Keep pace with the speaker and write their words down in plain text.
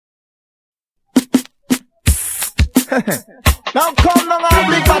Now come down our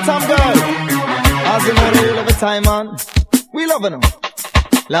big bottom girl. As you know, they love the time, man. We love it now.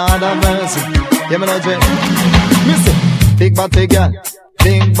 Lord have mercy. Yeah, me know, Jay. Listen, big body girl.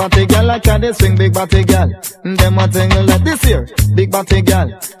 Big body girl, I can't swing big body girl. Them a thing like this here. Big body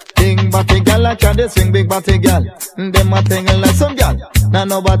girl. Big body girl, I can't swing big body girl. Them a thing like some girl. Nah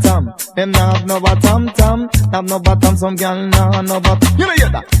no bottom. Them nah have no bottom, tom. Have no bottom, some girl nah no bottom. You know hear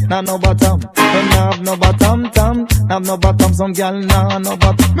that? Nah no bottom. Them nah have no bottom, tom. Have no bottom, some girl nah no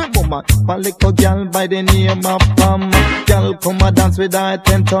bottom. Me woman, one little girl by the name of Pam. Girl come a dance with her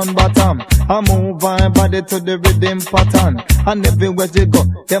 10-ton bottom. I move her body to the rhythm pattern. And everywhere she go,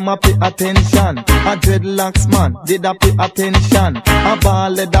 them a pay attention. A dreadlocks man, did a pay attention. A ball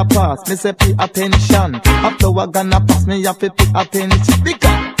let a pass, me say pay attention. A flower gonna pass, me have to pay attention.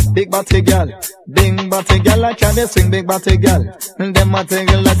 Big body girl, I can't swing big body girl. Them a thing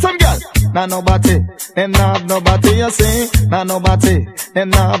like some girl, nah no body. Them nah have no body, you see, nah no body. Them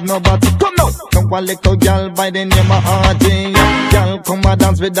nah have no body. Come now, come one little girl by the name of RJ. Girl come a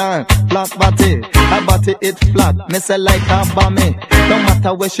dance with her flat body. Her body it flat, me say like a bammy. No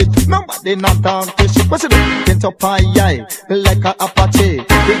matter where she do, nobody not talk to she. What she do? Pint up her eye like a Apache.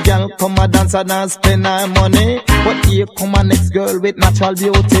 The girl come a dance and a spend her money. But here come a next girl with natural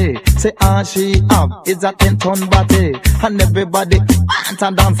beauty. Say all she have is a 10-ton body. And everybody want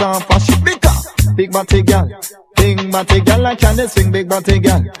to dance on for she. Because big body girl, I can't swing big body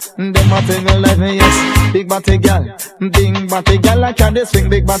girl. Them a thing like me, yes. Big body girl, I can't swing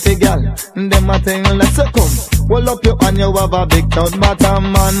big body girl. Them a thing like so come. Hold up your hand, you have a big town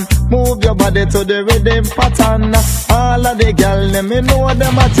bottom man. Move your body to the rhythm pattern. All of the girl, let me know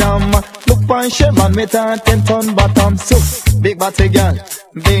them a jam. Look on Chevron, me turn 10-ton bottom. So, big body girl,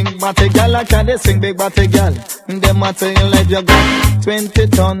 I can't swing big body girl. Them a thing like you got 20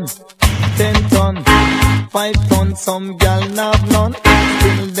 ton, 10 ton, 5 ton. Some girl not none.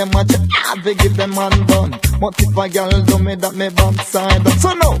 Still them a check, they give them man bun. But if a girl do me that, me bump side up.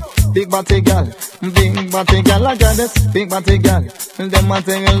 So no, big body girl, I got this. Big body girl, them a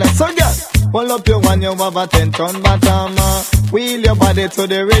thing like so girl. Pull up your one, you have a 10-ton bottom. Wheel your body to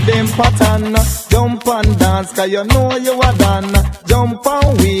the rhythm pattern. Jump and dance, cause you know you are done. Jump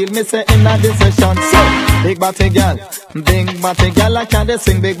and wheel, me say in a this session. So, big body girl, I can't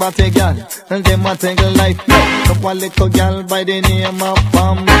sing big body girl. Them a thing like no. Up a little girl by the name of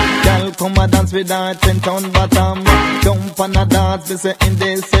Pam. Girl come a dance with her 10-ton bottom. Jump and a dance, me say in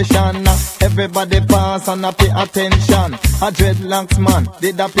this session. Everybody pass and a pay attention. A dreadlocks man,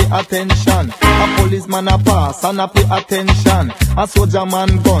 did a pay attention. A policeman a pass and a pay attention. A soldier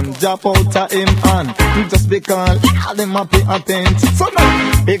man gun drop out of him hand. Just because them a pay attention. So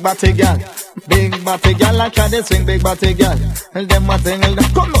now, big body girl, I can't swing big body girl. Them a thing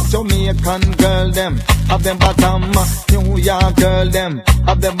like come out Jamaican girl them have them bottom. New York girl them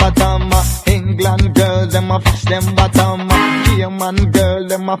have them bottom. England girl them a flash them bottom. Cayman girl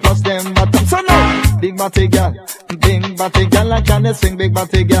them a flash them bottom. So now, big body girl, I can't swing big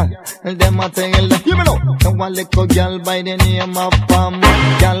body girl. Them a thing like you know. No one little girl by the name of Pam.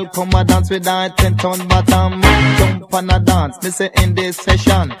 Girl come a dance with her 10-ton bottom. Jump and a dance, me say in this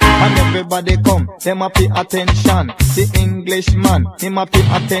session. And everybody come, them a pay attention. The Englishman, him a pay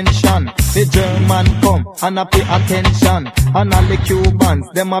attention. The German come and a pay attention. And all the Cubans,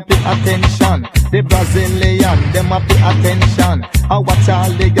 them a pay attention. The Brazilian, them a pay attention. I watch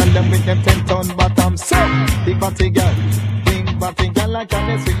all the girl them with them 10-ton bottom. So, big body girl, I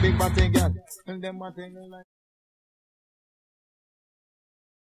can't swing big body girl. And them a thing like